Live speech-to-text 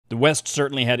The West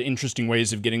certainly had interesting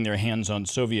ways of getting their hands on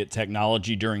Soviet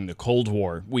technology during the Cold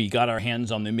War. We got our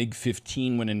hands on the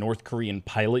MiG-15 when a North Korean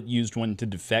pilot used one to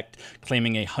defect,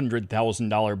 claiming a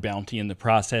 $100,000 bounty in the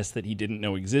process that he didn't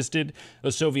know existed.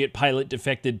 A Soviet pilot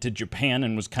defected to Japan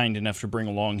and was kind enough to bring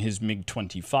along his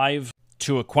MiG-25.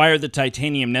 To acquire the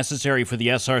titanium necessary for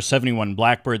the SR-71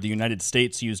 Blackbird, the United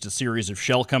States used a series of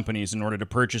shell companies in order to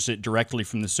purchase it directly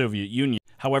from the Soviet Union.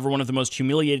 However, one of the most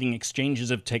humiliating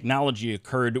exchanges of technology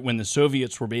occurred when the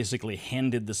Soviets were basically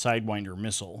handed the Sidewinder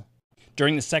missile.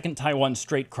 During the Second Taiwan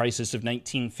Strait Crisis of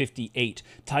 1958,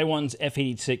 Taiwan's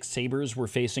F-86 Sabres were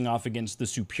facing off against the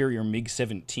superior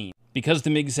MiG-17. Because the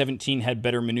MiG-17 had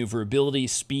better maneuverability,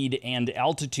 speed, and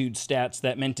altitude stats,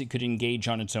 that meant it could engage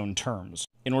on its own terms.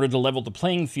 In order to level the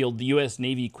playing field, the US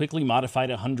Navy quickly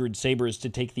modified 100 Sabres to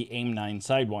take the AIM-9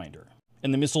 Sidewinder.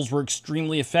 And the missiles were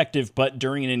extremely effective, but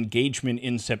during an engagement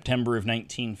in September of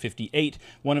 1958,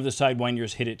 one of the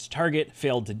Sidewinders hit its target,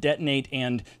 failed to detonate,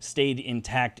 and stayed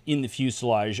intact in the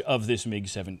fuselage of this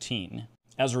MiG-17.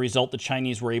 As a result, the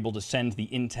Chinese were able to send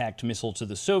the intact missile to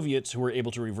the Soviets, who were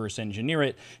able to reverse engineer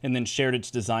it, and then shared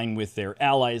its design with their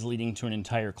allies, leading to an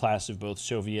entire class of both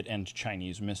Soviet and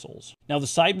Chinese missiles. Now, the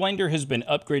Sidewinder has been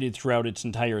upgraded throughout its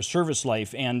entire service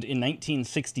life, and in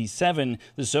 1967,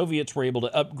 the Soviets were able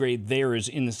to upgrade theirs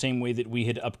in the same way that we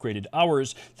had upgraded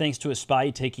ours, thanks to a spy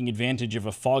taking advantage of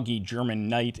a foggy German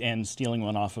night and stealing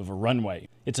one off of a runway.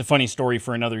 It's a funny story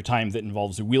for another time that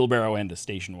involves a wheelbarrow and a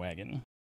station wagon.